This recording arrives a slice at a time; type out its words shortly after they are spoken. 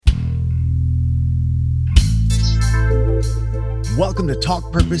Welcome to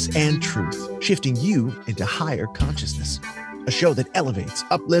Talk Purpose and Truth, shifting you into higher consciousness. A show that elevates,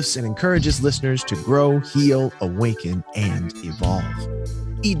 uplifts, and encourages listeners to grow, heal, awaken, and evolve.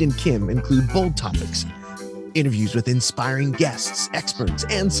 Eden and Kim include bold topics, interviews with inspiring guests, experts,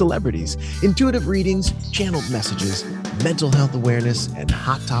 and celebrities, intuitive readings, channeled messages, mental health awareness, and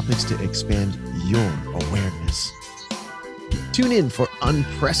hot topics to expand your awareness. Tune in for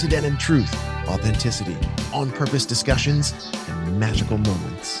unprecedented truth, authenticity, on-purpose discussions, and magical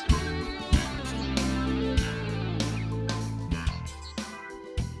moments.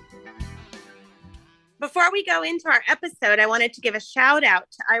 Before we go into our episode, I wanted to give a shout out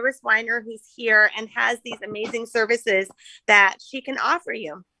to Iris Weiner, who's here and has these amazing services that she can offer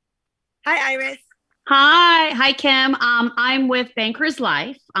you. Hi, Iris. Hi, Kim. I'm with Bankers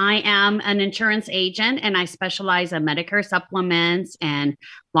Life. I am an insurance agent and I specialize in Medicare supplements and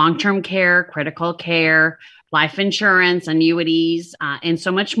long-term care, critical care, life insurance, annuities, and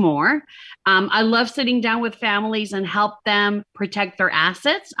so much more. I love sitting down with families and help them protect their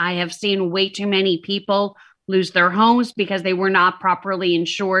assets. I have seen way too many people lose their homes because they were not properly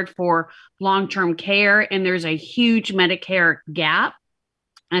insured for long-term care. And there's a huge Medicare gap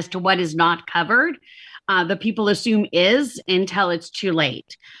as to what is not covered. The people assume is until it's too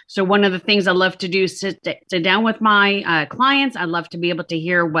late. So one of the things I love to do is sit down with my clients. I love to be able to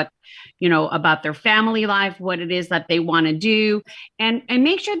hear what, about their family life, what it is that they want to do, and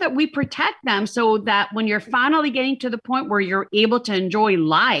make sure that we protect them so that when you're finally getting to the point where you're able to enjoy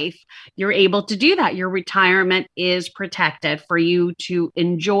life, you're able to do that. Your retirement is protected for you to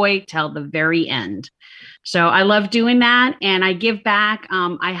enjoy till the very end. So I love doing that and I give back.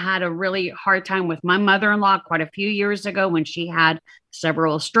 I had a really hard time with my mother-in-law quite a few years ago when she had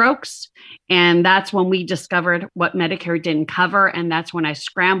several strokes. And that's when we discovered what Medicare didn't cover. And that's when I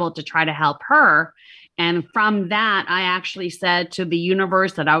scrambled to try to help her. And from that, I actually said to the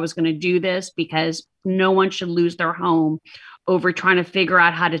universe that I was going to do this because no one should lose their home over trying to figure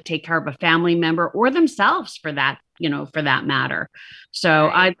out how to take care of a family member or themselves for that matter. So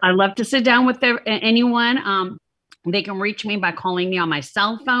right. I love to sit down with anyone. They can reach me by calling me on my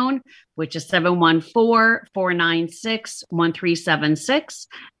cell phone, which is 714-496-1376.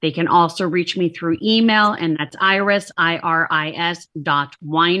 They can also reach me through email, and that's iris.weiner,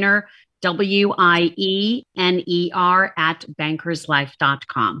 WIENER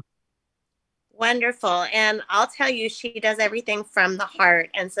 @bankerslife.com. Wonderful. And I'll tell you, she does everything from the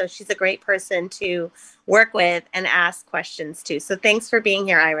heart. And so she's a great person to work with and ask questions to. So thanks for being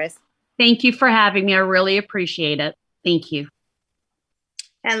here, Iris. Thank you for having me. I really appreciate it. Thank you.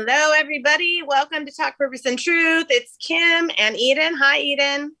 Hello, everybody. Welcome to Talk Purpose and Truth. It's Kim and Eden. Hi,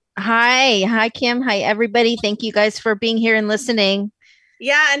 Eden. Hi, Kim. Hi, everybody. Thank you guys for being here and listening.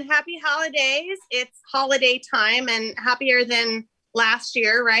 Yeah, and happy holidays. It's holiday time and happier than last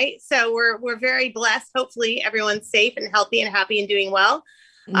year, right? So we're very blessed. Hopefully everyone's safe and healthy and happy and doing well.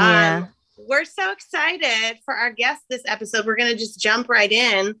 Yeah. We're so excited for our guest this episode. We're going to just jump right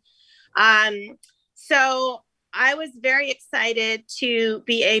in. So I was very excited to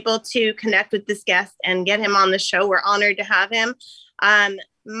be able to connect with this guest and get him on the show. We're honored to have him.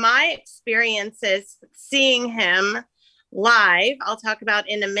 My experiences seeing him live, I'll talk about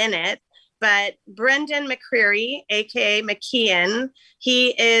in a minute. But Brendan McCreary, aka McKeon, he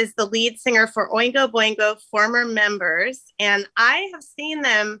is the lead singer for Oingo Boingo former members. And I have seen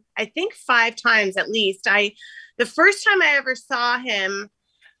them, I think 5 times at least. The first time I ever saw him,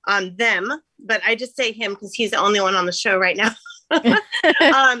 but I just say him because he's the only one on the show right now.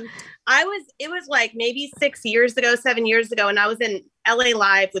 It was like maybe 7 years ago, and I was in LA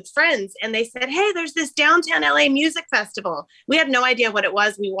Live with friends and they said, hey, there's this downtown LA music festival. We had no idea what it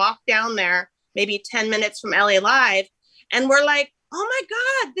was. We walked down there maybe 10 minutes from LA Live and we're like, oh my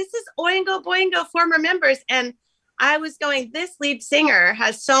God, this is Oingo Boingo former members. And I was going, this lead singer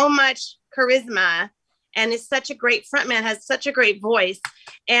has so much charisma and is such a great frontman, has such a great voice.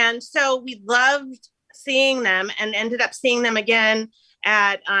 And so we loved seeing them and ended up seeing them again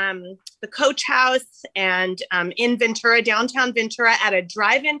at the Coach House and in Ventura, downtown Ventura, at a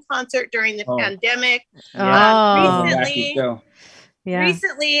drive-in concert during the pandemic.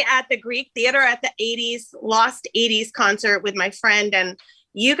 Recently at the Greek Theater at the Lost 80s concert with my friend. And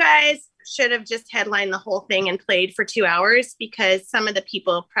you guys should have just headlined the whole thing and played for 2 hours because some of the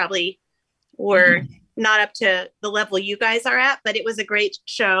people probably were not up to the level you guys are at, but it was a great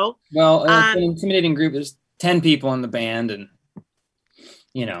show. Well, it's an intimidating group. There's 10 people in the band and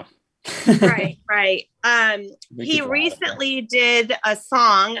Right. He recently did a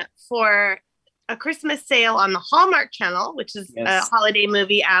song for a Christmas sale on the Hallmark Channel, which is a holiday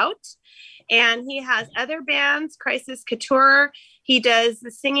movie out. And he has other bands, Crisis Couture. He does the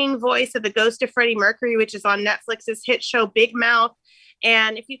singing voice of the Ghost of Freddie Mercury, which is on Netflix's hit show Big Mouth.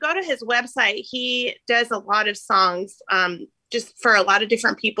 And if you go to his website, he does a lot of songs just for a lot of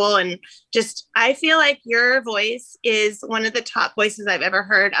different people. And just, I feel like your voice is one of the top voices I've ever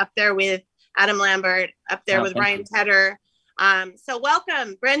heard, up there with Adam Lambert, up there with Ryan Tedder. So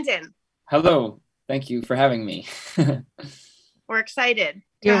welcome, Brendan. Hello. Thank you for having me. We're excited.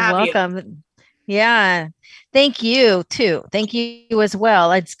 You're welcome. Yeah. Thank you too. Thank you as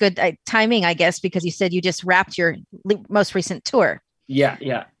well. It's good timing, I guess, because you said you just wrapped your most recent tour. Yeah.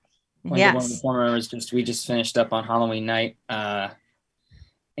 Yes. One of the former members we just finished up on Halloween night.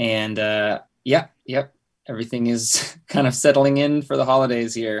 Everything is kind of settling in for the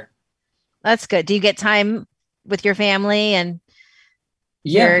holidays here. That's good. Do you get time with your family and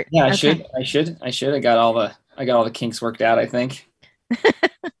I should. I got all the kinks worked out, I think.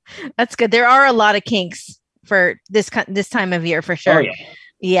 That's good. There are a lot of kinks for this time of year for sure. Oh, yeah.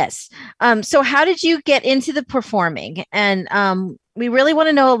 Yes. So how did you get into the performing? And we really want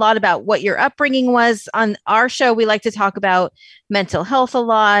to know a lot about what your upbringing was. On our show, we like to talk about mental health a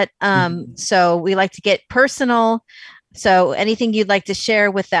lot. So we like to get personal. So anything you'd like to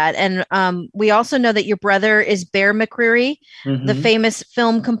share with that. And we also know that your brother is Bear McCreary, the famous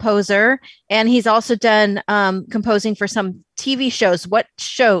film composer. And he's also done composing for some TV shows. What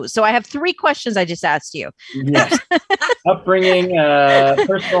shows? So I have 3 questions I just asked you. Yes. Upbringing,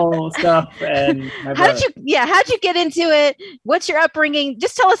 personal stuff, and my brother. How'd you get into it? What's your upbringing?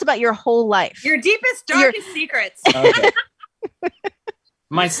 Just tell us about your whole life. Your deepest, darkest secrets. Okay.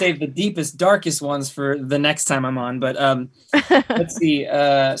 Might save the deepest, darkest ones for the next time I'm on, but let's see.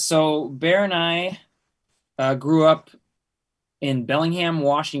 So Bear and I grew up in Bellingham,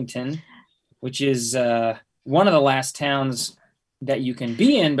 Washington, which is one of the last towns that you can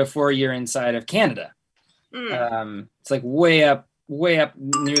be in before you're inside of Canada. It's like way up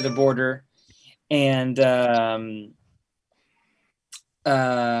near the border. And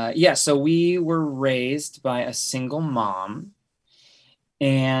so we were raised by a single mom.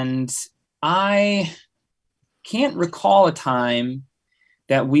 And I can't recall a time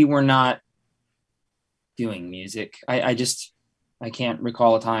that we were not doing music. I can't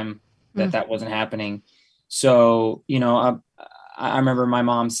recall a time that wasn't happening. So, I remember my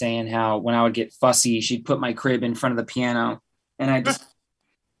mom saying how when I would get fussy, she'd put my crib in front of the piano and I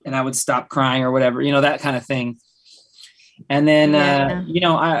would stop crying or whatever, that kind of thing. And then,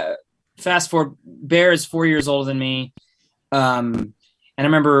 I fast forward, Bear is 4 years older than me. And I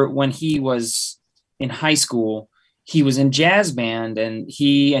remember when he was in high school, he was in jazz band, and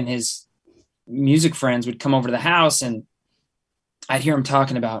he and his music friends would come over to the house, and I'd hear him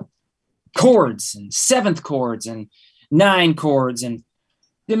talking about chords and 7th chords and 9 chords and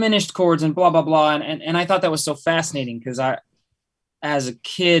diminished chords and blah, blah, blah. And I thought that was so fascinating because as a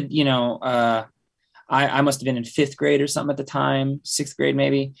kid, I must have been in 5th grade or something at the time, 6th grade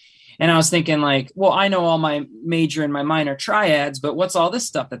maybe. And I was thinking like, well, I know all my major and my minor triads, but what's all this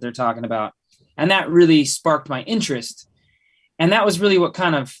stuff that they're talking about? And that really sparked my interest. And that was really what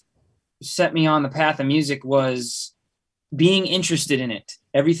kind of set me on the path of music, was being interested in it.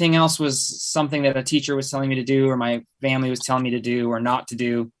 Everything else was something that a teacher was telling me to do, or my family was telling me to do or not to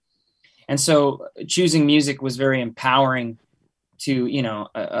do. And so choosing music was very empowering to,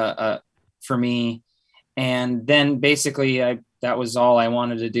 for me. And then basically that was all I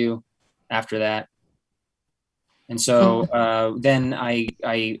wanted to do after that. And so then I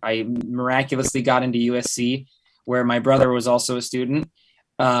miraculously got into USC, where my brother was also a student.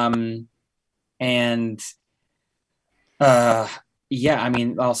 I'll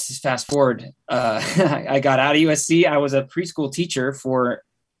fast forward. I got out of USC. I was a preschool teacher for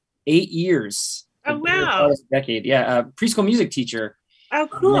 8 years. Oh, wow. A decade. Yeah. A preschool music teacher. Oh,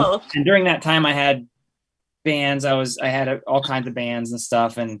 cool. And during that time I had bands. I had all kinds of bands and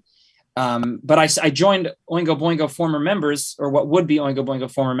stuff. And, but I joined Oingo Boingo former members, or what would be Oingo Boingo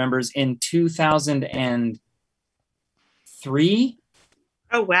former members, in 2003.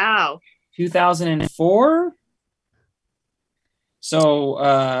 Oh, wow. 2004.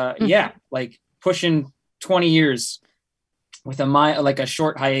 So, like pushing 20 years with a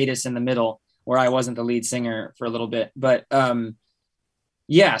short hiatus in the middle where I wasn't the lead singer for a little bit, but, so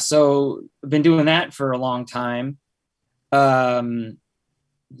I've been doing that for a long time. And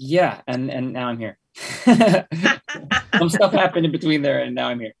now I'm here. Some stuff happened in between there, and now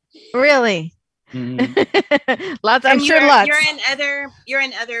I'm here. Really? Mm-hmm. Lots. I'm sure lots. You're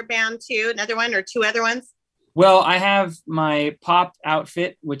in other band too, another one or 2 other ones? Well, I have my pop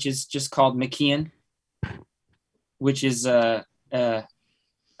outfit, which is just called McKeon, which is a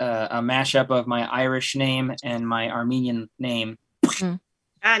a mashup of my Irish name and my Armenian name.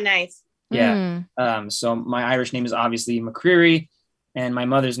 Ah, nice. Yeah. So my Irish name is obviously McCreary, and my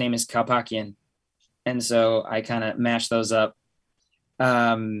mother's name is Kalpakian. And so I kind of mashed those up.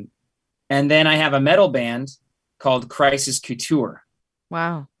 And then I have a metal band called Crisis Couture.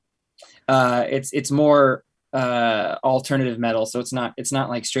 Wow. It's more alternative metal, so it's not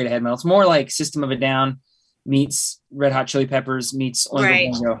like straight ahead metal. It's more like System of a Down meets Red Hot Chili Peppers meets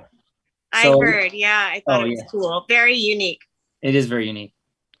Oingo Boingo. I heard. Yeah, I thought it was cool. Very unique. It is very unique.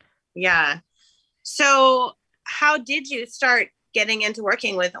 Yeah. So how did you start getting into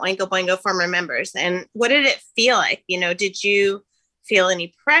working with Oingo Boingo former members, and what did it feel like? Did you feel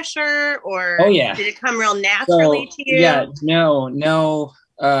any pressure, or did it come real naturally to you? Yeah, no.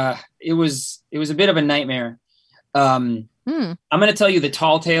 It was a bit of a nightmare. I'm going to tell you the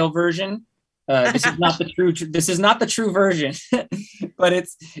tall tale version. This is not the true version, but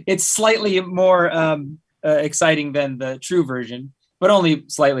it's slightly more exciting than the true version, but only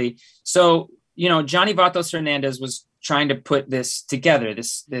slightly. So, Johnny Vatos Hernandez was trying to put this together,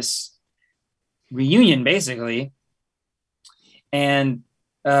 this reunion basically. And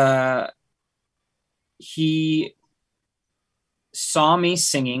he saw me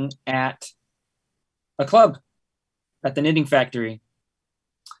singing at a club at the Knitting Factory,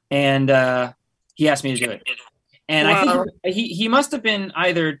 and he asked me to do it. And I think he must have been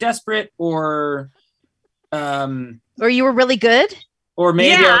either desperate or you were really good, or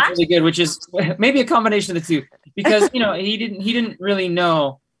maybe I was really good, which is maybe a combination of the two, because he didn't really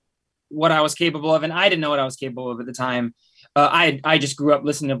know what I was capable of, and I didn't know what I was capable of at the time. I just grew up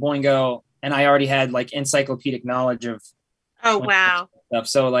listening to Boingo, and I already had like encyclopedic knowledge of stuff.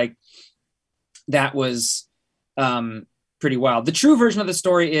 So like that was pretty wild. The true version of the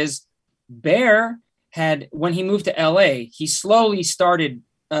story is Bear had, when he moved to LA, he slowly started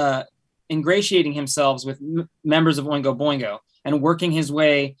ingratiating himself with members of Oingo Boingo and working his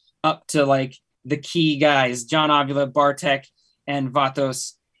way up to like the key guys, John Avila, Bartek, and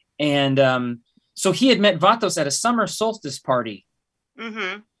Vatos. And so he had met Vatos at a summer solstice party.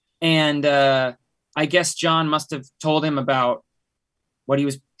 Mm-hmm. And I guess John must have told him about what he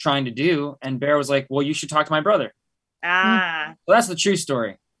was trying to do. And Bear was like, well, you should talk to my brother. Ah. Well, that's the true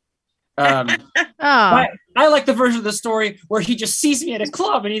story. I like the version of the story where he just sees me at a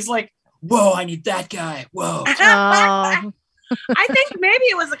club and he's like, whoa, I need that guy. Whoa. I think maybe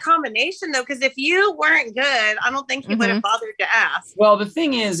it was a combination though, because if you weren't good, I don't think he would have bothered to ask. Well, the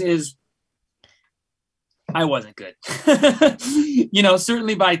thing is I wasn't good.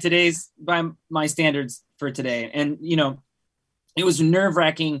 Certainly by my standards for today. And, it was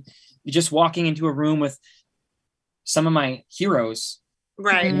nerve-wracking just walking into a room with some of my heroes.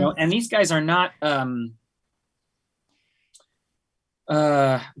 Right. And these guys are not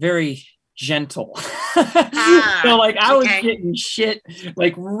very gentle. So like I was getting shit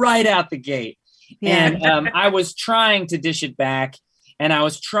like right out the gate. Yeah. And I was trying to dish it back, and I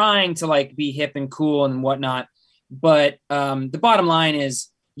was trying to like be hip and cool and whatnot. But the bottom line is,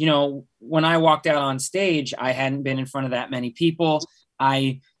 when I walked out on stage, I hadn't been in front of that many people.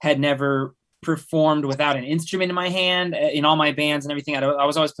 I had never performed without an instrument in my hand in all my bands and everything. I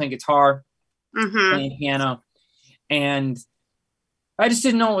was always playing guitar, playing piano, and I just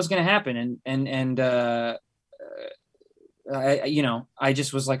didn't know what was going to happen. I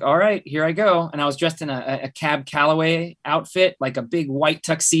just was like, all right, here I go. And I was dressed in a Cab Calloway outfit, like a big white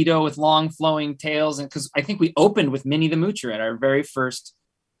tuxedo with long flowing tails. And because I think we opened with Minnie the Moocher at our very first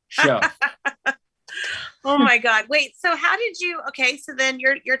show. Oh my God. Wait, so how did you, so then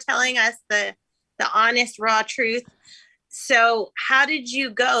you're telling us the honest, raw truth. So how did you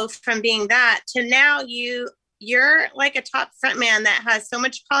go from being that to now you're like a top frontman that has so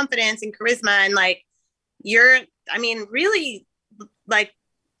much confidence and charisma, and like really like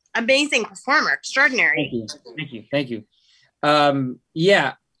amazing performer, extraordinary. Thank you. A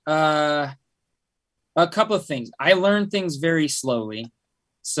couple of things. I learned things very slowly.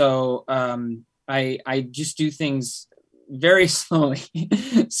 So I just do things very slowly.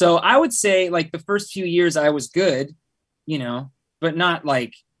 So I would say like the first few years I was good, but not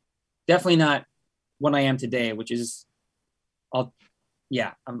like, definitely not what I am today, which is I'm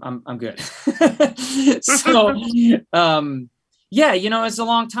good. So, it's a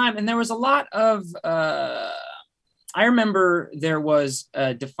long time. And there was a lot of, I remember there was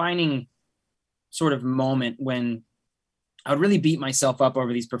a defining sort of moment when I would really beat myself up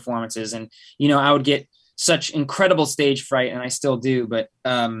over these performances. And, I would get such incredible stage fright, and I still do. But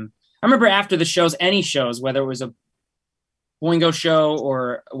I remember after the shows, any shows, whether it was a Boingo show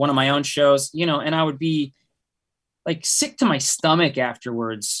or one of my own shows, and I would be like sick to my stomach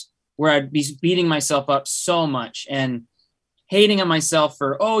afterwards, where I'd be beating myself up so much and hating on myself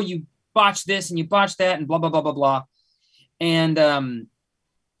for, oh, you botched this and you botched that and blah, blah, blah, blah, blah. And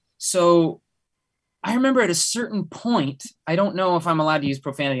so I remember at a certain point, I don't know if I'm allowed to use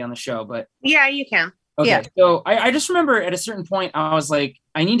profanity on the show, but yeah, you can. Okay. Yeah. So I just remember at a certain point, I was like,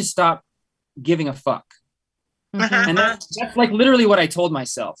 I need to stop giving a fuck. Mhm. And that's like literally what I told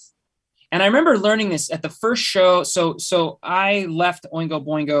myself. And I remember learning this at the first show. So I left Oingo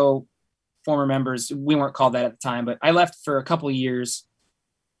Boingo, former members. We weren't called that at the time, but I left for a couple of years.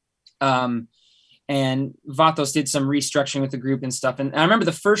 And Vatos did some restructuring with the group and stuff. And I remember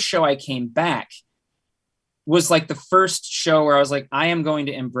the first show I came back was like the first show where I was like, I am going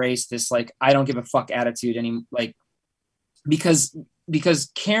to embrace this, like, I don't give a fuck attitude anymore. Like, because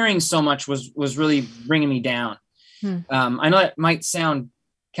caring so much was really bringing me down. I know that might sound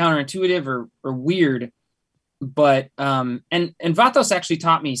counterintuitive or weird, but, and Vatos actually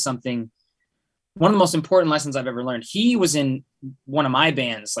taught me something. One of the most important lessons I've ever learned. He was in one of my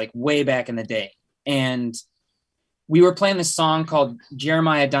bands, like way back in the day. And we were playing this song called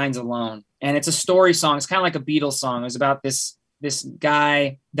Jeremiah Dines Alone. And it's a story song. It's kind of like a Beatles song. It was about this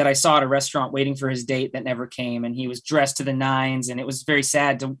guy that I saw at a restaurant waiting for his date that never came. And he was dressed to the nines, and it was very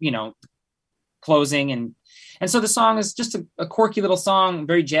sad to, closing. And so the song is just a quirky little song,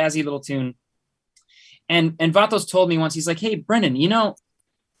 very jazzy little tune. And Vatos told me once, he's like, hey, Brendan, you know,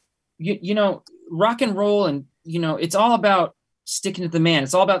 rock and roll, and, it's all about sticking to the man.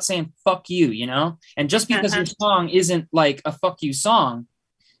 It's all about saying, fuck you, and just because your song isn't like a fuck you song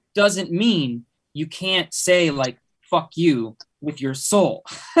doesn't mean you can't say like, fuck you with your soul,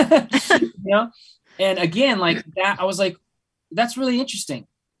 And again, like that, I was like, that's really interesting,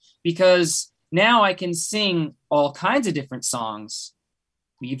 because now I can sing all kinds of different songs,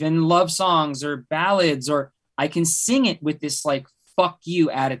 even love songs or ballads, or I can sing it with this like, fuck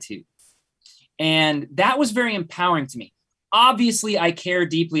you attitude. And that was very empowering to me. Obviously, I care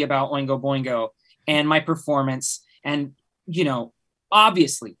deeply about Oingo Boingo and my performance, and,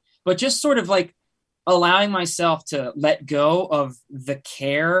 obviously, but just sort of like allowing myself to let go of the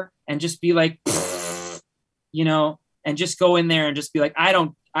care and just be like, and just go in there and just be like, I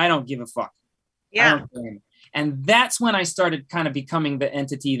don't give a fuck. Yeah. And that's when I started kind of becoming the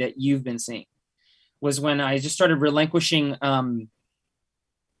entity that you've been seeing, was when I just started relinquishing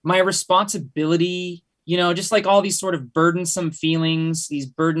my responsibility, just like all these sort of burdensome feelings, these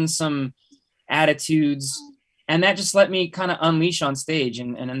burdensome attitudes. And that just let me kind of unleash on stage.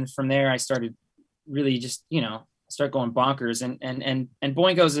 And then from there, I started really just, start going bonkers. And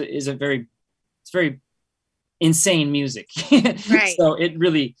Boingo is very insane music. Right. So it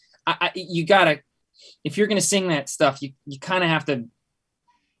really, you gotta, if you're going to sing that stuff, you kind of have to,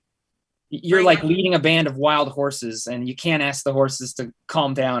 you're like leading a band of wild horses, and you can't ask the horses to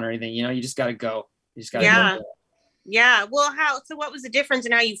calm down or anything. You just got to go. You just got to go. Yeah. Well, so what was the difference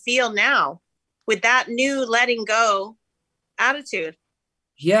in how you feel now with that new letting go attitude?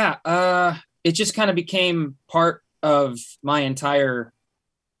 Yeah. It just kind of became part of my entire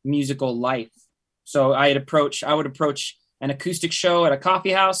musical life. So I would approach an acoustic show at a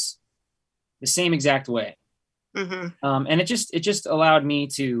coffee house the same exact way. Mm-hmm. And it just allowed me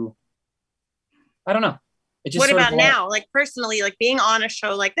to, I don't know. What about now? Like personally, like being on a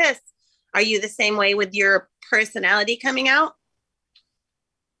show like this, are you the same way with your personality coming out?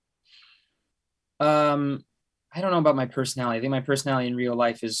 I don't know about my personality. I think my personality in real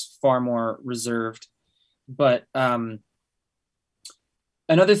life is far more reserved. But another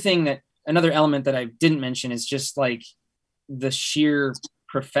element that I didn't mention is just like the sheer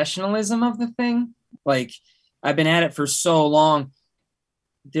professionalism of the thing. Like, I've been at it for so long.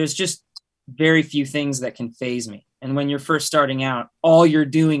 There's just very few things that can faze me. And when you're first starting out, all you're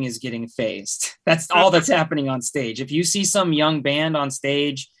doing is getting phased. That's all that's happening on stage. If you see some young band on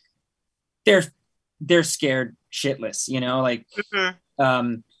stage, they're scared shitless,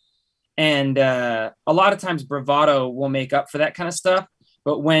 and a lot of times bravado will make up for that kind of stuff.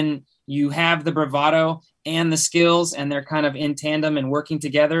 But when you have the bravado and the skills, and they're kind of in tandem and working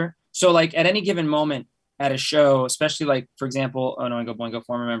together. So like at any given moment at a show, especially like, for example, Oingo Boingo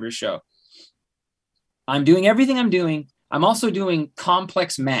former members show, I'm doing everything I'm doing. I'm also doing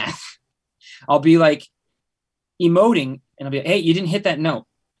complex math. I'll be like emoting, and I'll be like, hey, you didn't hit that note.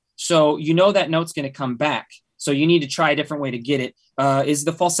 So that note's going to come back. So you need to try a different way to get it. Is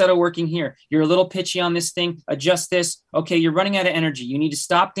the falsetto working here? You're a little pitchy on this thing. Adjust this. Okay, you're running out of energy. You need to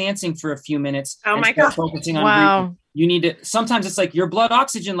stop dancing for a few minutes. Oh my God. Focusing on breathing. You need to, sometimes it's like your blood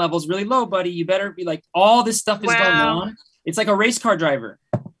oxygen level is really low, buddy. You better be like, all this stuff is going on. It's like a race car driver.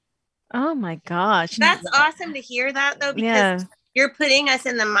 Oh my gosh. That's awesome to hear that though, because Yeah. you're putting us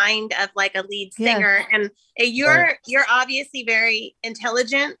in the mind of like a lead Yeah. singer, and you're obviously very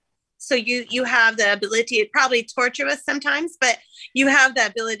intelligent. So you have the ability to probably torture us sometimes, but you have the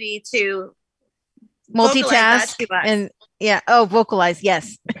ability to vocalize that Multitask to us. and vocalize.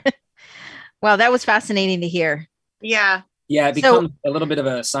 Yes. Wow, that was fascinating to hear. Yeah. Yeah, it becomes a little bit of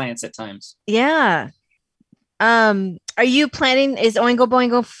a science at times. Yeah. Are you planning, is Oingo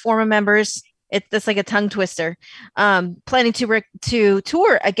Boingo former members, that's like a tongue twister, planning to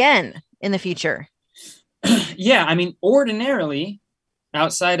tour again in the future? Yeah, I mean, ordinarily,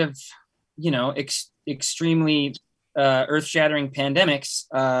 outside of, extremely earth-shattering pandemics,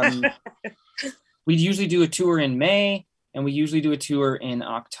 we'd usually do a tour in May, and we usually do a tour in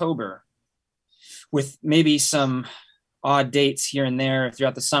October, with maybe some odd dates here and there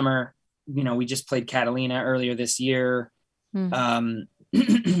throughout the summer. We just played Catalina earlier this year. So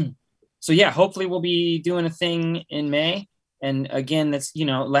yeah, hopefully we'll be doing a thing in May. And again, that's,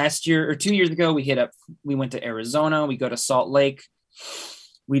 last year or 2 years ago, we went to Arizona, we go to Salt Lake.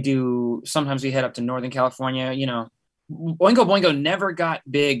 Sometimes we head up to Northern California. Oingo Boingo never got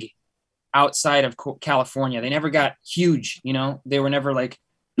big outside of California. They never got huge, they were never like,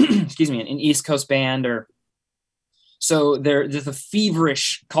 excuse me, an East Coast band so there's a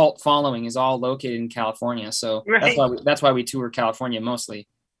feverish cult following is all located in California. So right. that's why we tour California mostly.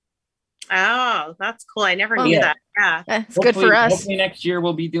 Oh, that's cool. I never knew that. Yeah. That's good for us. Hopefully next year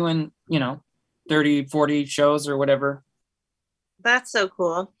we'll be doing, 30, 40 shows or whatever. That's so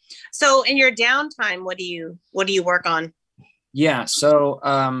cool. So in your downtime, what do you work on? Yeah. So,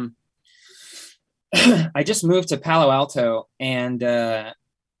 I just moved to Palo Alto, and,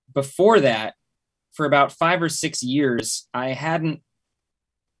 before that, for about 5 or 6 years, I had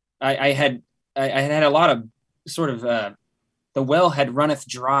a lot of sort of, the well had runneth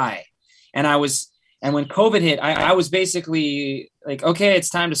dry, and when COVID hit, I was basically like, okay, it's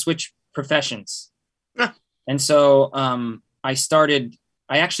time to switch professions. And so, I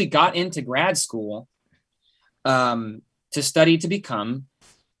actually got into grad school, to study to become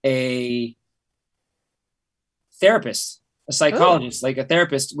a therapist, a psychologist, like a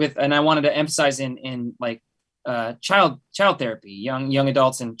therapist and I wanted to emphasize in like, child therapy, young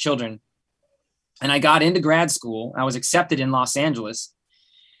adults and children. And I got into grad school. I was accepted in Los Angeles.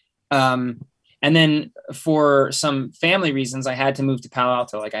 And then for some family reasons, I had to move to Palo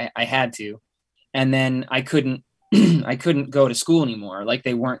Alto. Like I had to, and then I couldn't go to school anymore. Like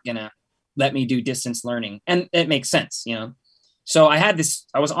they weren't going to let me do distance learning. And it makes sense, So I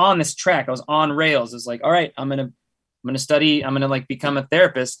was on this track. I was on rails. It's like, all right, I'm going to study. I'm going to like become a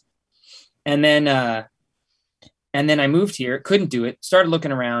therapist. And then I moved here, couldn't do it, started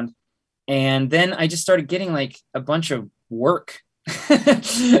looking around. And then I just started getting like a bunch of work.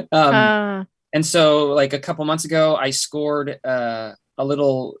 And so like a couple months ago, I scored a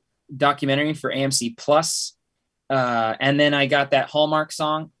little documentary for AMC Plus. And then I got that Hallmark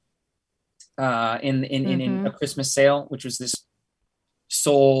song in A Christmas Sale, which was this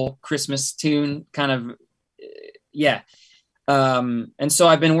soul Christmas tune kind of, yeah. And so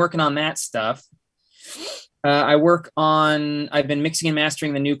I've been working on that stuff. I've been mixing and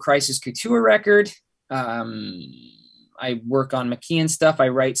mastering the new Crisis Couture record. I work on McKeon stuff. I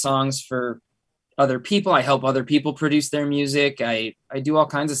write songs for other people. I help other people produce their music. I do all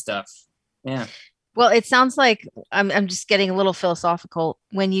kinds of stuff. Yeah. Well, it sounds like I'm just getting a little philosophical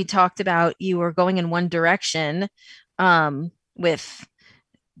when you talked about you were going in one direction, with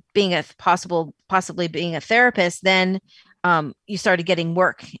being possibly being a therapist. Then you started getting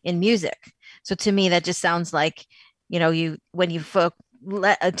work in music. So to me, that just sounds like, I don't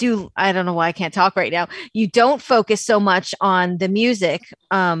know why I can't talk right now. You don't focus so much on the music.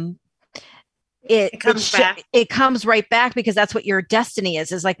 It comes right back because that's what your destiny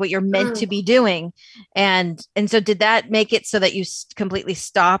is like what you're meant to be doing. And so did that make it so that you completely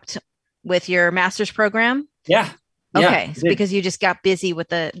stopped with your master's program? Yeah. Okay. So because you just got busy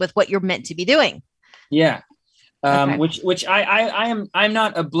with what you're meant to be doing. Yeah. Okay. Which I'm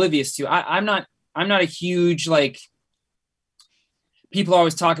not oblivious to. I'm not a huge, like, people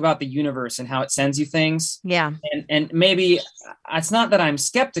always talk about the universe and how it sends you things. Yeah. And maybe it's not that I'm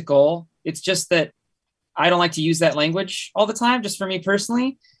skeptical. It's just that I don't like to use that language all the time, just for me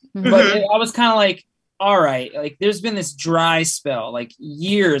personally. Mm-hmm. But I was kind of like, all right, like there's been this dry spell, like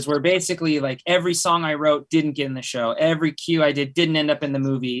years where basically like every song I wrote didn't get in the show. Every cue I did didn't end up in the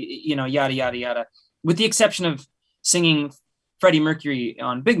movie, yada, yada, yada, with the exception of singing Freddie Mercury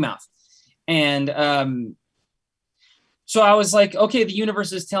on Big Mouth. And so I was like, okay, the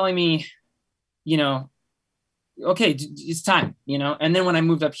universe is telling me, okay, it's time, you know. And then when I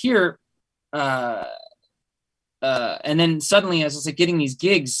moved up here, and then suddenly I was like getting these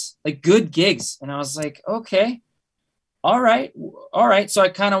gigs, like good gigs, and I was like, okay, all right. So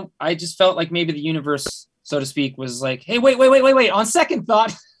I just felt like maybe the universe, so to speak, was like, hey, wait. On second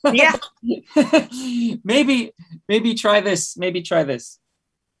thought, Yeah. maybe try this.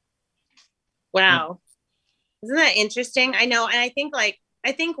 Wow. Isn't that interesting? I know. And I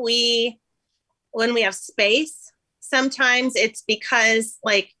think when we have space, sometimes it's because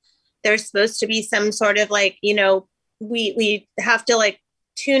like there's supposed to be some sort of like, you know, we have to like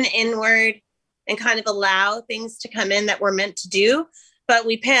tune inward and kind of allow things to come in that we're meant to do, but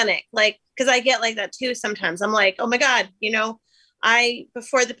we panic, like, because I get like that too sometimes. I'm like, oh my God, you know,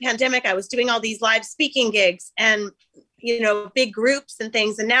 before the pandemic, I was doing all these live speaking gigs and, you know, big groups and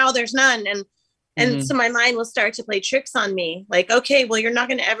things, and now there's none. And so my mind will start to play tricks on me, like, okay, well, you're not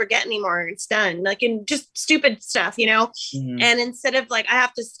going to ever get any more. It's done. Like, in just stupid stuff, you know? And instead of like, I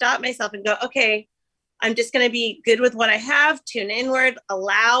have to stop myself and go, okay, I'm just going to be good with what I have, tune inward,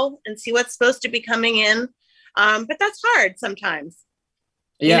 allow, and see what's supposed to be coming in. But that's hard sometimes.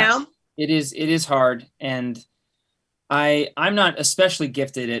 Yeah, you know? It is hard. And I'm not especially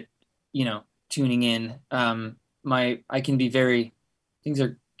gifted at, you know, tuning in. Things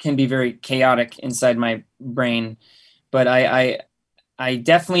can be very chaotic inside my brain, but I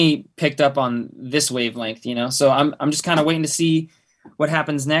definitely picked up on this wavelength, you know, so I'm just kind of waiting to see what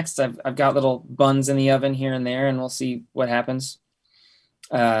happens next. I've got little buns in the oven here and there, and we'll see what happens.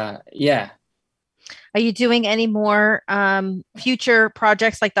 Yeah. Are you doing any more future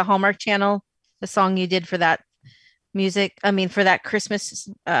projects like the Hallmark Channel, the song you did for that for that Christmas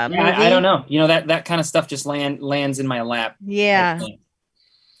movie? I don't know. You know, that kind of stuff just lands in my lap. Yeah.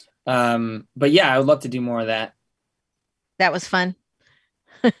 But yeah, I would love to do more of that. That was fun.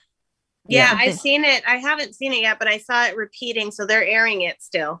 Yeah, I've seen it. I haven't seen it yet, but I saw it repeating, so they're airing it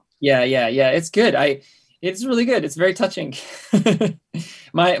still. Yeah. It's good. It's really good. It's very touching.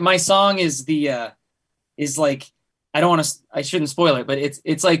 My song is like, I shouldn't spoil it, but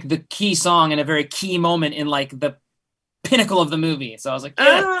it's like the key song in a very key moment in like the pinnacle of the movie. So I was like,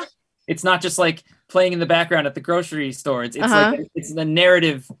 yeah, it's not just like playing in the background at the grocery store. It's like, it's the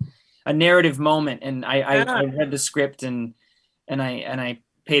narrative, a narrative moment. And I read the script and I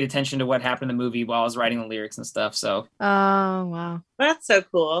paid attention to what happened in the movie while I was writing the lyrics and stuff. So, oh, wow. That's so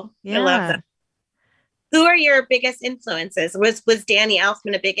cool. Yeah. I love that. Who are your biggest influences? Was Danny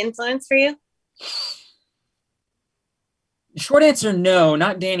Elfman a big influence for you? Short answer, no,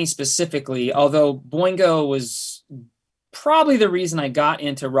 not Danny specifically, although Boingo was probably the reason I got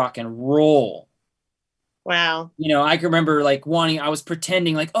into rock and roll. Wow. You know, I can remember like I was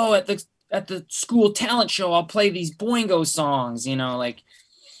pretending like, oh, at the school talent show, I'll play these Boingo songs, you know, like.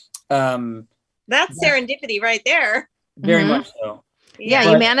 That's serendipity right there. Very much so.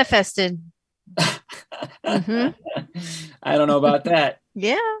 Yeah, you manifested. I don't know about that.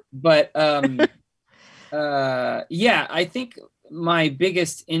 Yeah. But yeah, I think my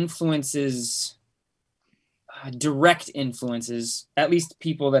biggest influences, direct influences, at least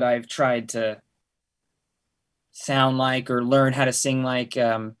people that I've tried to sound like or learn how to sing like,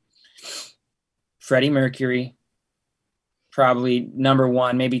 Freddie Mercury, probably number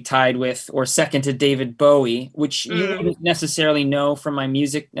one, maybe tied with or second to David Bowie, which you wouldn't necessarily know from my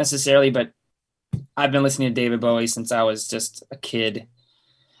music necessarily, but I've been listening to David Bowie since I was just a kid.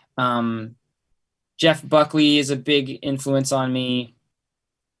 Jeff Buckley is a big influence on me.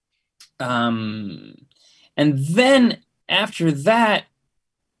 And then after that,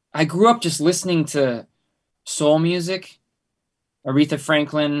 I grew up just listening to soul music, Aretha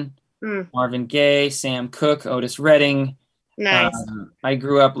Franklin, Marvin Gaye, Sam Cooke, Otis Redding. Nice. I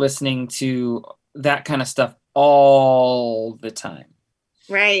grew up listening to that kind of stuff all the time.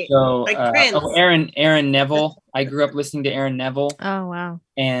 Right. So, like Prince. Aaron Neville. I grew up listening to Aaron Neville. Oh, wow.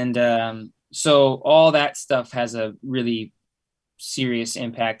 And so all that stuff has a really serious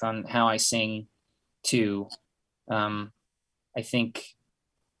impact on how I sing too. I think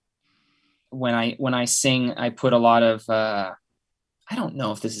when I sing, I put a lot of, I don't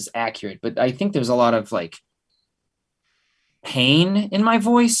know if this is accurate, but I think there's a lot of like pain in my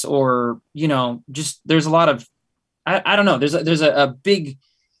voice, or, you know, just there's a lot of, I don't know. There's a big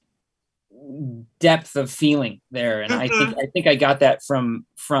depth of feeling there. And I think I got that from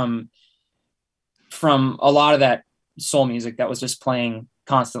a lot of that soul music that was just playing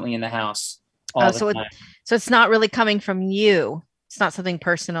constantly in the house all the time. So it's not really coming from you. It's not something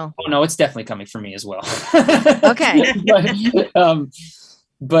personal. Oh no, it's definitely coming from me as well. Okay.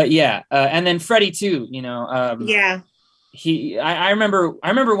 But yeah. And then Freddie too, you know, yeah. I remember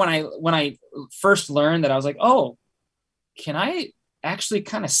when I first learned that, I was like, oh, can I actually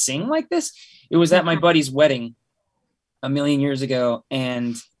kind of sing like this? It was at my buddy's wedding a million years ago,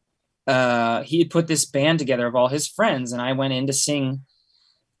 and he had put this band together of all his friends, and I went in to sing,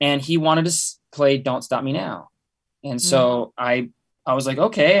 and he wanted to play Don't Stop Me Now. And so I was like,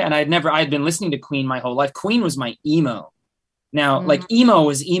 okay. And I'd been listening to Queen my whole life. Queen was my emo. Now, like emo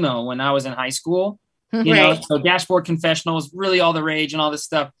was emo when I was in high school, you know, so Dashboard Confessional was really all the rage and all this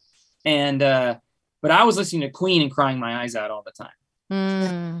stuff. And, but I was listening to Queen and crying my eyes out all the time.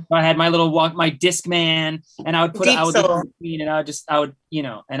 So I had my little my Discman, and I would put, I would listen to Queen, and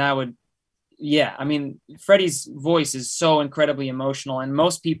I would, yeah. I mean, Freddie's voice is so incredibly emotional, and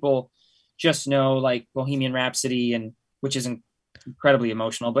most people just know like Bohemian Rhapsody, and which is incredibly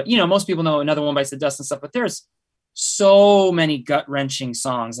emotional, but you know, most people know Another One Bites the Dust and stuff, but there's so many gut-wrenching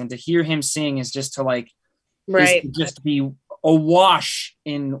songs, and to hear him sing is just to like, is to just be awash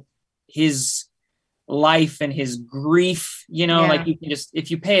in his life and his grief, you know, like you can just, if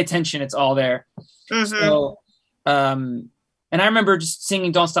you pay attention, it's all there. So, and I remember just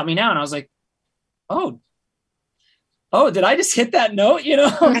singing Don't Stop Me Now, and I was like, oh, did I just hit that note? You know,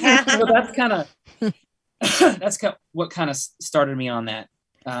 so that's kind of, what kind of started me on that.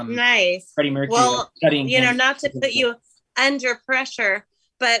 Nice. Freddie Mercury. Well, you know, not to put you under pressure,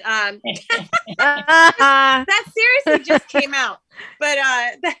 but that seriously just came out. But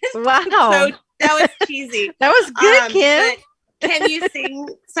wow. That was cheesy. That was good, Kim. Can you sing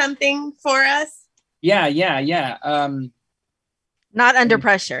something for us? Yeah. Not under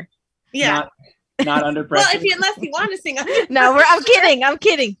pressure. Yeah. Not under pressure. Well, unless you want to sing. No, I'm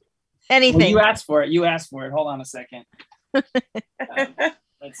kidding. Anything. Well, you asked for it. Hold on a second.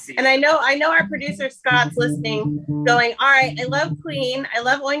 Let's see. And I know our producer Scott's listening, going, all right, I love Queen. I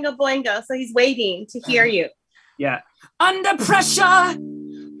love Oingo Boingo. So he's waiting to hear you. Yeah. Under pressure,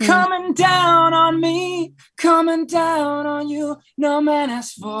 coming down on me, coming down on you. No man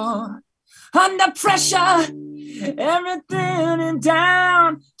asked for. Under pressure, everything and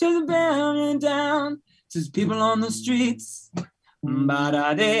down to the burning down. Says people on the streets.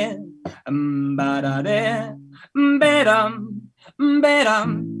 Ba-da-de, ba-da-de, ba-dum,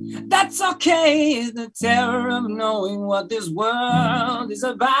 ba-dum. That's okay. The terror of knowing what this world is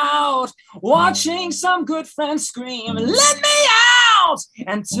about. Watching some good friends scream, let me out.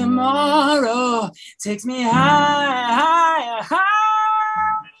 And tomorrow takes me high.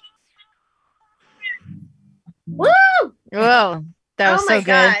 Woo! Whoa, that was so good.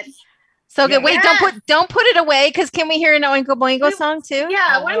 God. So good. Wait, don't put it away, because can we hear an Oingo Boingo song too?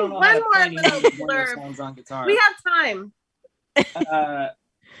 Yeah, one more little blurb. We have time.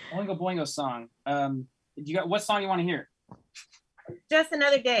 Oingo Boingo song. You got what song you want to hear? Just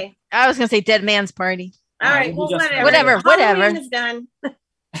Another Day. I was gonna say Dead Man's Party. All right, well, whatever. Halloween is done.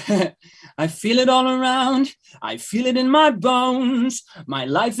 I feel it all around. I feel it in my bones. My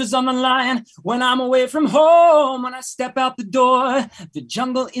life is on the line when I'm away from home. When I step out the door, the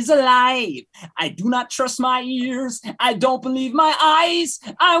jungle is alive. I do not trust my ears. I don't believe my eyes.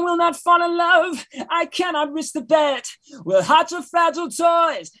 I will not fall in love. I cannot risk the bet. We're hearts are fragile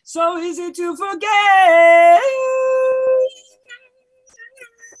toys, so easy to forget.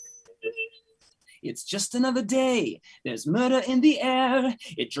 It's just another day. There's murder in the air.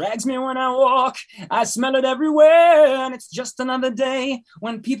 It drags me when I walk. I smell it everywhere. And it's just another day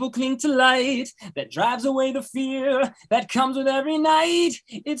when people cling to light that drives away the fear that comes with every night.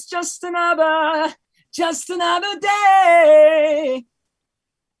 It's just another day.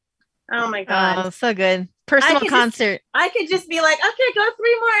 Oh my God. Oh, so good. Personal concert. I could just be like, okay, go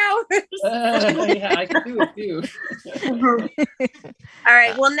 3 more hours. Yeah, I could do it too. All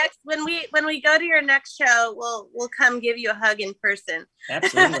right. Well, when we go to your next show, we'll come give you a hug in person.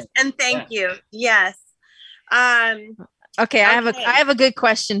 Absolutely. And thank you. Yes. Okay, I have a good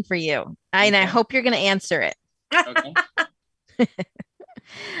question for you. And I hope you're going to answer it. Okay.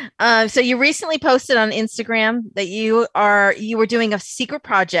 So you recently posted on Instagram that you were doing a secret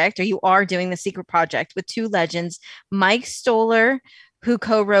project, or you are doing the secret project with two legends, Mike Stoller, who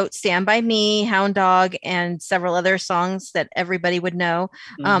co-wrote Stand By Me, Hound Dog, and several other songs that everybody would know.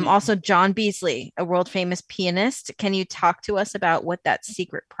 Also John Beasley, a world famous pianist. Can you talk to us about what that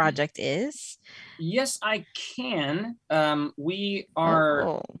secret project is? Yes, I can. We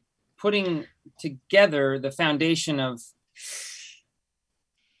are putting together the foundation of,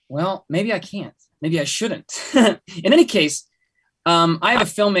 well, maybe I can't. Maybe I shouldn't. In any case, I have a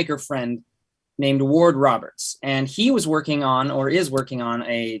filmmaker friend named Ward Roberts, and he was working on, or is working on,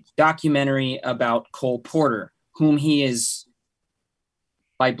 a documentary about Cole Porter, whom he is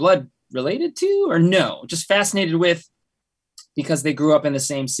by blood related to, or no, just fascinated with. because they grew up in the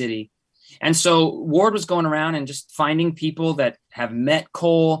same city. And so Ward was going around and just finding people that have met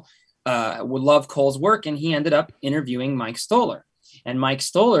Cole, would love Cole's work. And he ended up interviewing Mike Stoller. And Mike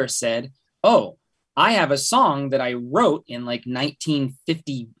Stoller said, "Oh, I have a song that I wrote in like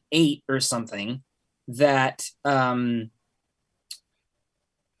 1958 or something that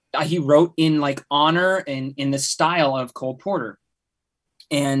he wrote in like honor and in the style of Cole Porter."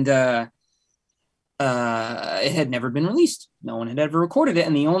 And it had never been released. No one had ever recorded it.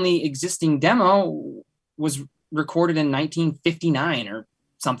 And the only existing demo was recorded in 1959 or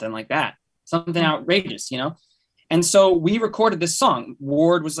something like that. Something outrageous, you know? And so we recorded this song.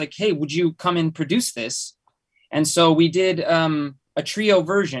 Ward was like, "Hey, would you come and produce this?" And so we did a trio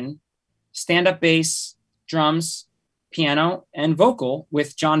version, stand-up bass, drums, piano, and vocal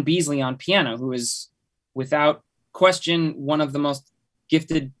with John Beasley on piano, who is without question one of the most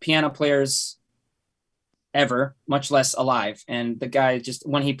gifted piano players ever, much less alive. And the guy just,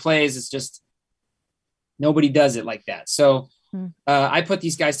 when he plays, it's just, nobody does it like that. So I put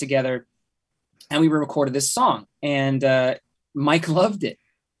these guys together and we recorded this song, and Mike loved it.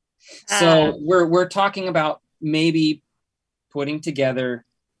 So we're talking about maybe putting together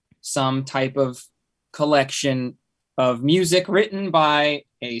some type of collection of music written by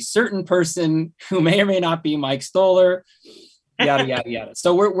a certain person who may or may not be Mike Stoller, yada yada yada.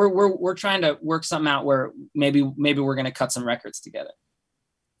 So we're trying to work something out where maybe we're going to cut some records together.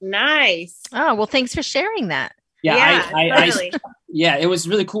 Nice. Oh, well, thanks for sharing that. Yeah, totally. Yeah, it was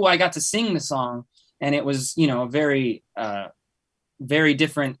really cool. I got to sing the song, and it was, you know, a very very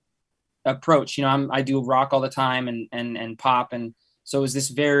different approach. You know, I do rock all the time and pop, and so it was this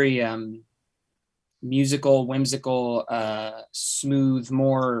very musical, whimsical, smooth,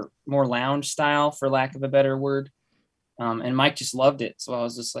 more lounge style, for lack of a better word. And Mike just loved it. So I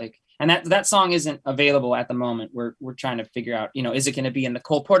was just like, and that song isn't available at the moment. We're trying to figure out, you know, is it going to be in the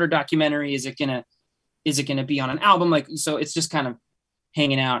Cole Porter documentary? Is it going to be on an album? Like, so it's just kind of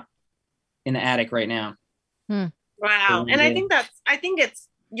hanging out in the attic right now. Wow. And I think it's,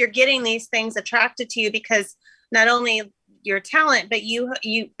 you're getting these things attracted to you because not only your talent, but you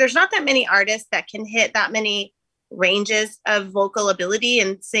there's not that many artists that can hit that many ranges of vocal ability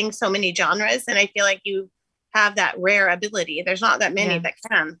and sing so many genres. And I feel like you have that rare ability. There's not that many that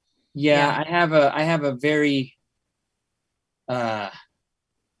can. Yeah. I have a very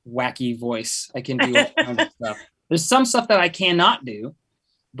wacky voice. I can do a ton of stuff. There's some stuff that I cannot do,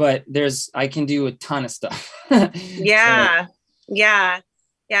 but I can do a ton of stuff. Yeah. So. Yeah.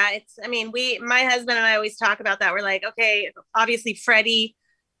 It's, I mean, my husband and I always talk about that. We're like, okay, obviously Freddie,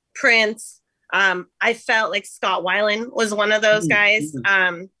 Prince. I felt like Scott Weiland was one of those guys,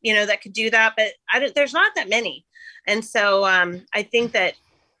 you know, that could do that, but there's not that many. And so I think that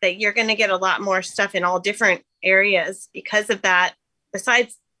you're going to get a lot more stuff in all different areas because of that,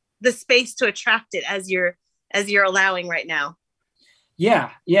 besides the space to attract it as you're allowing right now. Yeah.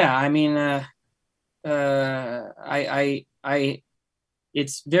 I mean, I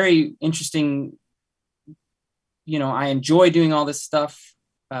it's very interesting. You know, I enjoy doing all this stuff.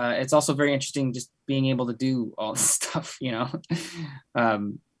 It's also very interesting just being able to do all this stuff, you know.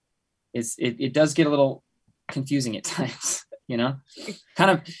 It does get a little confusing at times, you know.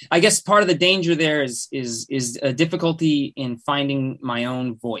 Kind of, I guess part of the danger there is a difficulty in finding my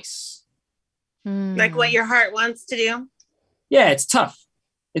own voice. Like what your heart wants to do. Yeah, it's tough.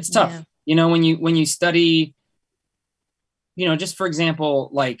 Yeah. You know, when you study, you know, just for example,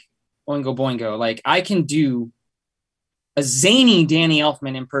 like Oingo Boingo, like I can do a zany Danny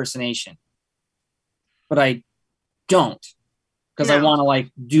Elfman impersonation, but I don't, because I want to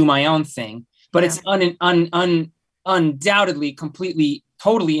like do my own thing. But it's undoubtedly completely,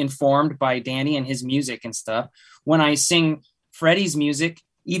 totally informed by Danny and his music and stuff. When I sing Freddie's music,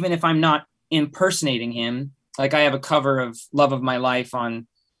 even if I'm not impersonating him, like I have a cover of Love of My Life on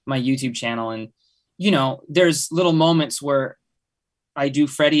my YouTube channel, and you know, there's little moments where I do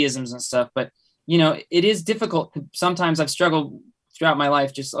Freddie-isms and stuff, but you know, it is difficult. Sometimes I've struggled throughout my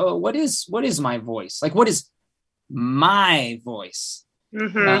life. Just, what is my voice? Like, what is my voice?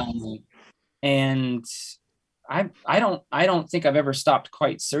 And I don't think I've ever stopped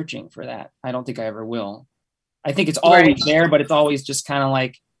quite searching for that. I don't think I ever will. I think it's always there, but it's always just kind of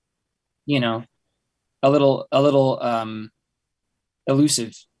like, you know, a little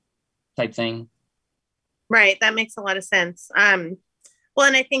elusive type thing. Right. That makes a lot of sense. Well,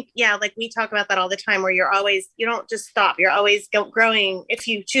 and I think, like we talk about that all the time, where you don't just stop. You're always growing. If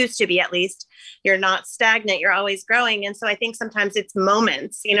you choose to be, at least you're not stagnant. You're always growing. And so I think sometimes it's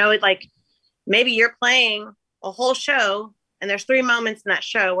moments, you know, like maybe you're playing a whole show and there's 3 moments in that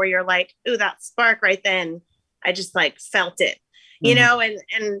show where you're like, ooh, that spark right then I just like felt it, you know,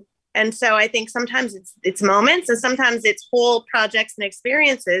 and so I think sometimes it's moments, and sometimes it's whole projects and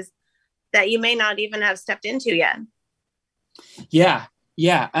experiences that you may not even have stepped into yet. Yeah.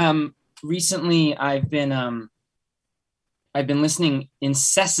 Recently I've been listening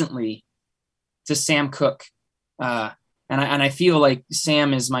incessantly to Sam Cooke. And I feel like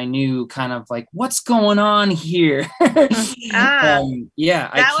Sam is my new kind of like, what's going on here? That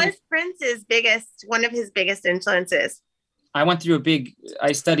was Prince's one of his biggest influences. I went through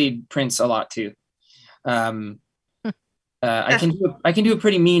I studied Prince a lot too. I can do a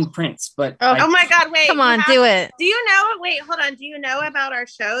pretty mean Prince, but oh my God, wait, come on, do it. Do you know, wait, hold on. Do you know about our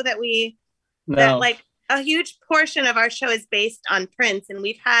show that that like a huge portion of our show is based on Prince, and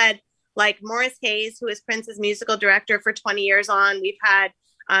we've had like Morris Hayes, who is Prince's musical director for 20 years on. We've had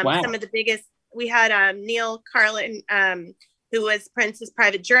some of the biggest, we had Neil Carlin, who was Prince's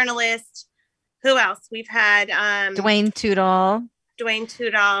private journalist. Who else? We've had Dwayne Tudall,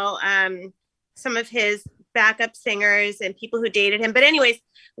 some of his backup singers and people who dated him. But anyways,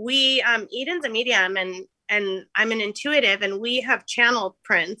 we, Eden's a medium and I'm an intuitive, and we have channeled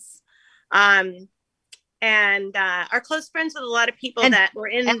Prince. And are close friends with a lot of people that were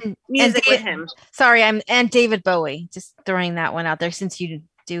in music with him. Sorry, and David Bowie. Just throwing that one out there since you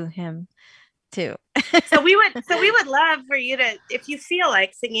do him too. So we would love for you to, if you feel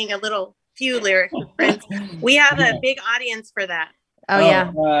like singing a few lyrics with Prince, we have a big audience for that.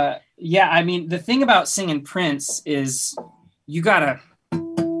 Yeah. I mean, the thing about singing Prince is you gotta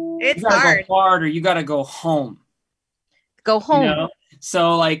hard. Go hard, or you gotta go home. Go home. You know?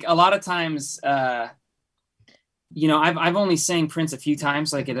 So like a lot of times, you know, I've only sang Prince a few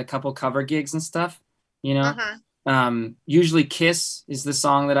times, like at a couple cover gigs and stuff, you know. Usually Kiss is the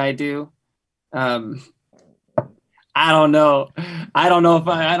song that I do. I don't know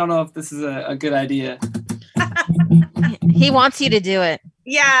if this is a good idea. He wants you to do it.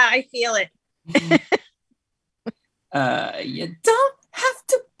 Yeah, I feel it. You don't have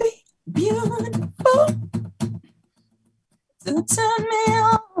to be beautiful to turn me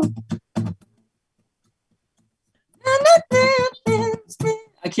on.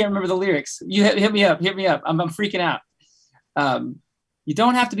 I can't remember the lyrics. You hit me up. I'm freaking out. You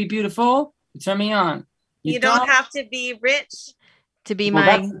don't have to be beautiful to turn me on. You don't have to be rich to be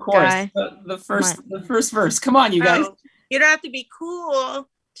my guy. The first verse. Come on, you guys. You don't have to be cool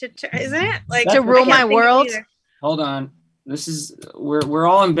isn't it? Like to rule my world. Hold on. This is we're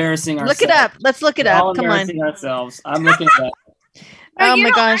all embarrassing ourselves. Look it up. Let's look it up. Come on. Ourselves. I'm looking it up. Oh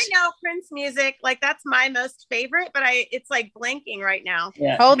my gosh. I know Prince music, like that's my most favorite, but it's like blanking right now.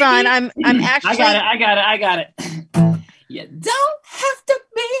 Yeah. Hold on. I'm actually I got it. You don't have to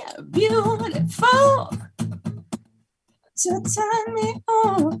be beautiful to turn me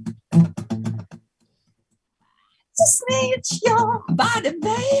on. Just need your body,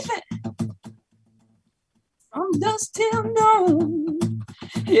 baby, from dusk till dawn.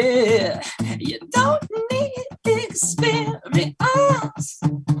 Yeah, you don't need experience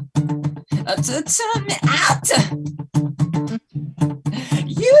to turn me out.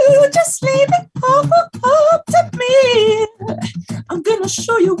 You just leave it all up to me. I'm gonna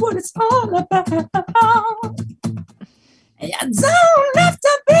show you what it's all about. You don't have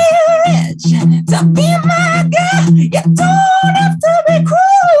to be rich to be my girl. You don't have to be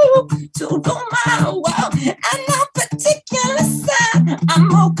cruel to rule my world. And no particular side I'm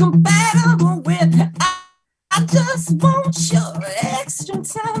more compatible with. I just want your extra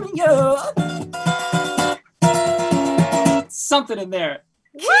time, something in there.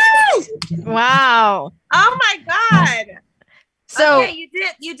 Woo! Wow. Oh my God. So okay,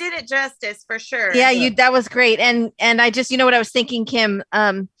 you did it justice for sure. Yeah, that was great. And I just, you know what I was thinking, Kim,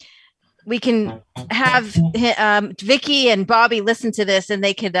 we can have Vicky and Bobby listen to this, and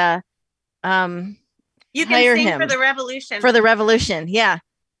they could you can hire sing him for the revolution. Yeah.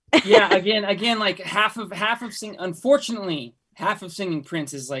 Yeah, again, like half of singing. Unfortunately, half of singing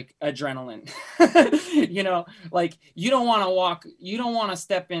Prince is like adrenaline. You know, like you don't want to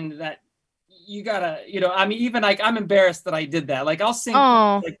step into that. You gotta, you know, I mean, even like I'm embarrassed that I did that. Like I'll sing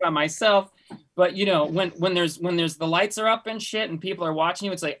like by myself, but you know, when there's the lights are up and shit and people are watching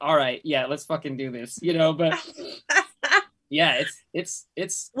you, it's like, all right, yeah, let's fucking do this, you know. But yeah, it's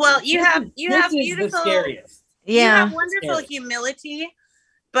well, you have beautiful, the scariest. Yeah, you have wonderful humility,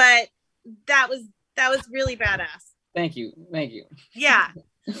 but that was really badass. Thank you. Yeah.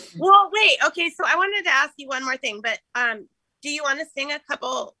 Well, wait. Okay, so I wanted to ask you one more thing, but do you want to sing a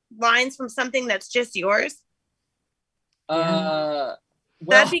couple lines from something that's just yours? Well,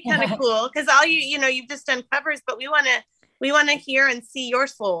 that'd be kind of cool because all you've just done covers, but we want to hear and see your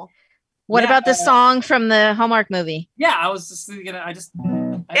soul. What about the song from the Hallmark movie? Yeah, I was just gonna. And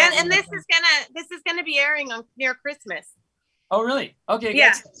this is gonna be airing on near Christmas. Oh, really? Okay.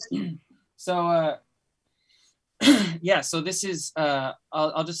 Yeah. So, yeah. So this is.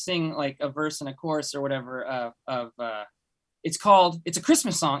 I'll just sing like a verse and a chorus or whatever. It's a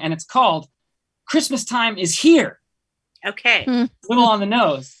Christmas song, and it's called "Christmas Time Is Here." Okay. A little on the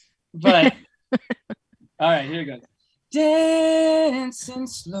nose, but all right. Here it goes. Dancing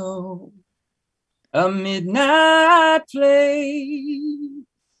slow, a midnight play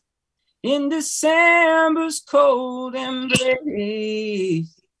in December's cold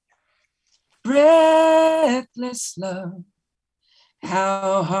embrace. Breathless love,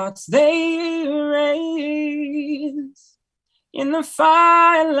 how hearts they raise. In the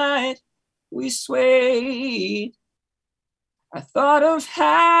firelight we swayed. I thought of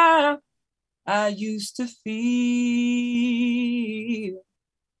how I used to feel.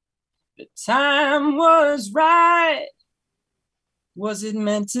 The time was right. Was it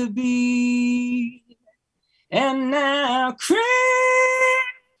meant to be? And now Christmas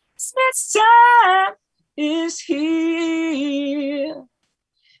time is here.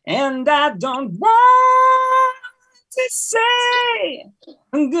 And I don't want to say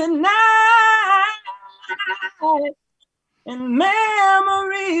good night. And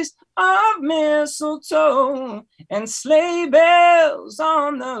memories of mistletoe and sleigh bells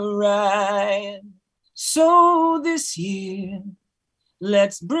on the ride. So this year,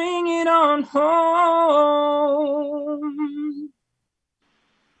 let's bring it on home.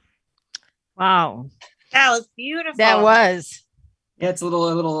 Wow. That was beautiful. That was. Yeah, it's a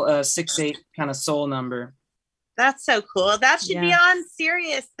little 6/8 kind of soul number. That's so cool. That should be on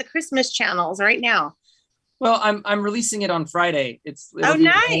Sirius, the Christmas channels right now. Well, I'm releasing it on Friday. Nice.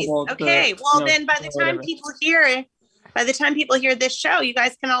 Okay. Then by the time people hear this show, you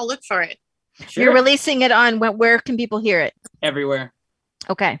guys can all look for it. Sure. You're releasing it on where can people hear it? Everywhere.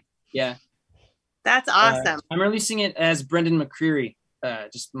 Okay. Yeah. That's awesome. I'm releasing it as Brendan McCreary,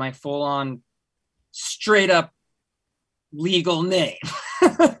 just my full-on, straight-up legal name.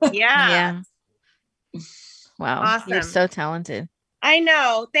 Yeah. Wow. Awesome. You're so talented. I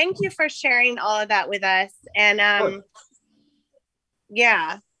know. Thank you for sharing all of that with us. And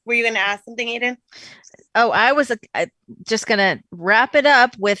yeah. Were you going to ask something, Aiden? Oh, I was just going to wrap it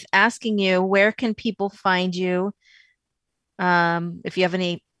up with asking you, where can people find you? If you have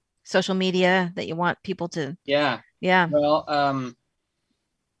any social media that you want people to. Yeah. Well,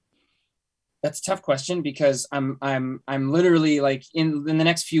 that's a tough question because I'm literally like in the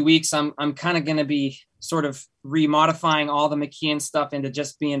next few weeks, I'm kind of going to be sort of remodifying all the McKeon stuff into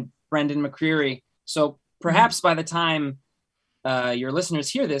just being Brendan McCreary. So perhaps by the time your listeners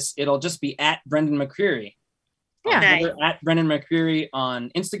hear this, it'll just be at Brendan McCreary. Yeah. Nice. At Brendan McCreary on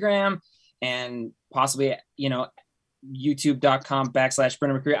Instagram and possibly,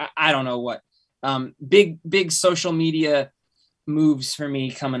 youtube.com/Brendan McCreary. I don't know what. Big social media moves for me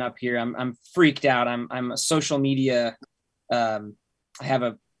coming up here. I'm freaked out. I'm a social media. I have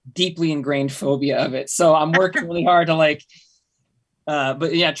a deeply ingrained phobia of it. So I'm working really hard to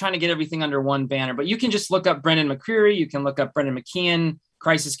but yeah, trying to get everything under one banner. But you can just look up Brendan McCreary. You can look up Brendan McKeon,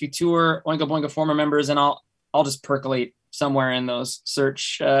 Crisis Couture, Oingo Boingo former members, and I'll just percolate somewhere in those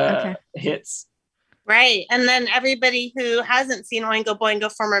search hits. Right. And then everybody who hasn't seen Oingo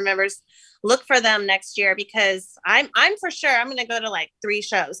Boingo former members, look for them next year because I'm for sure I'm going to go to like 3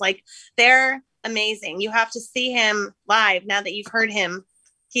 shows. Like they're amazing. You have to see him live now that you've heard him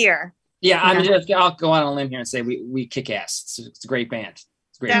here. Yeah, I'll go on a limb here and say we kick ass. It's a great band.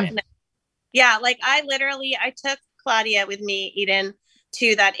 It's a great band. Yeah, like I took Claudia with me, Eden,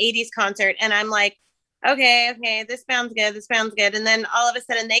 to that 80s concert and I'm like, okay, this sounds good. And then all of a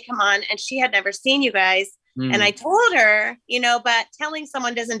sudden they come on and she had never seen you guys. And I told her, but telling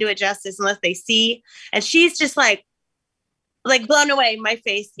someone doesn't do it justice unless they see. And she's just like blown away. My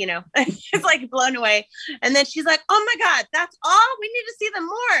face, it's like blown away. And then she's like, oh my God, that's all? We need to see them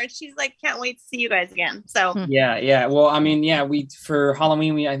more. She's like, can't wait to see you guys again. So yeah. Well, I mean, yeah, we for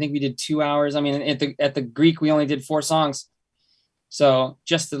Halloween, I think we did 2 hours. I mean, at the Greek, we only did 4 songs. So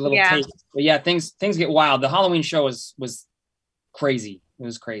just a little taste. But yeah, things get wild. The Halloween show was crazy. It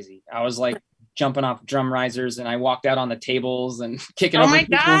was crazy. I was like jumping off drum risers and I walked out on the tables and kicking over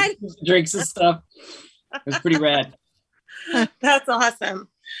people's drinks and stuff. It was pretty rad. That's awesome.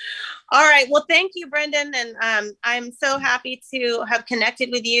 All right. Well, thank you, Brendan. And I'm so happy to have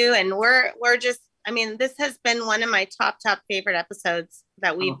connected with you. And we're just, this has been one of my top favorite episodes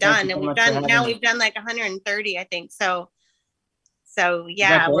that we've done. And we've done like 130, I think. So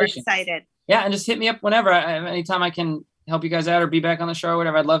yeah, we're excited. Yeah. And just hit me up whenever, anytime I can help you guys out or be back on the show or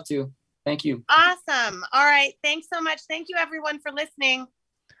whatever. I'd love to. Thank you. Awesome. All right. Thanks so much. Thank you, everyone, for listening.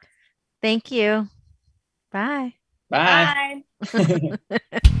 Thank you. Bye. Bye.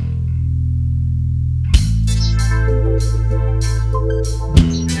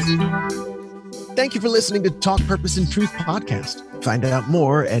 Thank you for listening to Talk Purpose and Truth podcast. Find out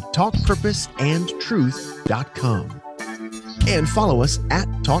more at talkpurposeandtruth.com. And follow us at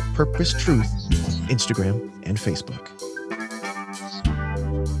Talk Purpose Truth on Instagram and Facebook.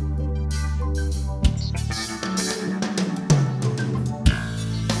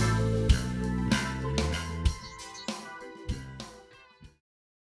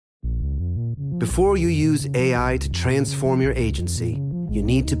 Before you use AI to transform your agency, you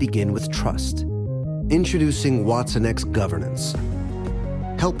need to begin with trust. Introducing watsonx Governance,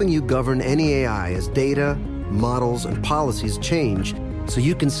 helping you govern any AI as data, models, and policies change so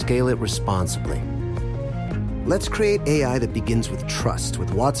you can scale it responsibly. Let's create AI that begins with trust with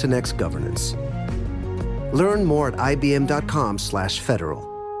watsonx Governance. Learn more at ibm.com/federal.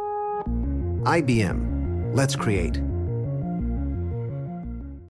 IBM. Let's create.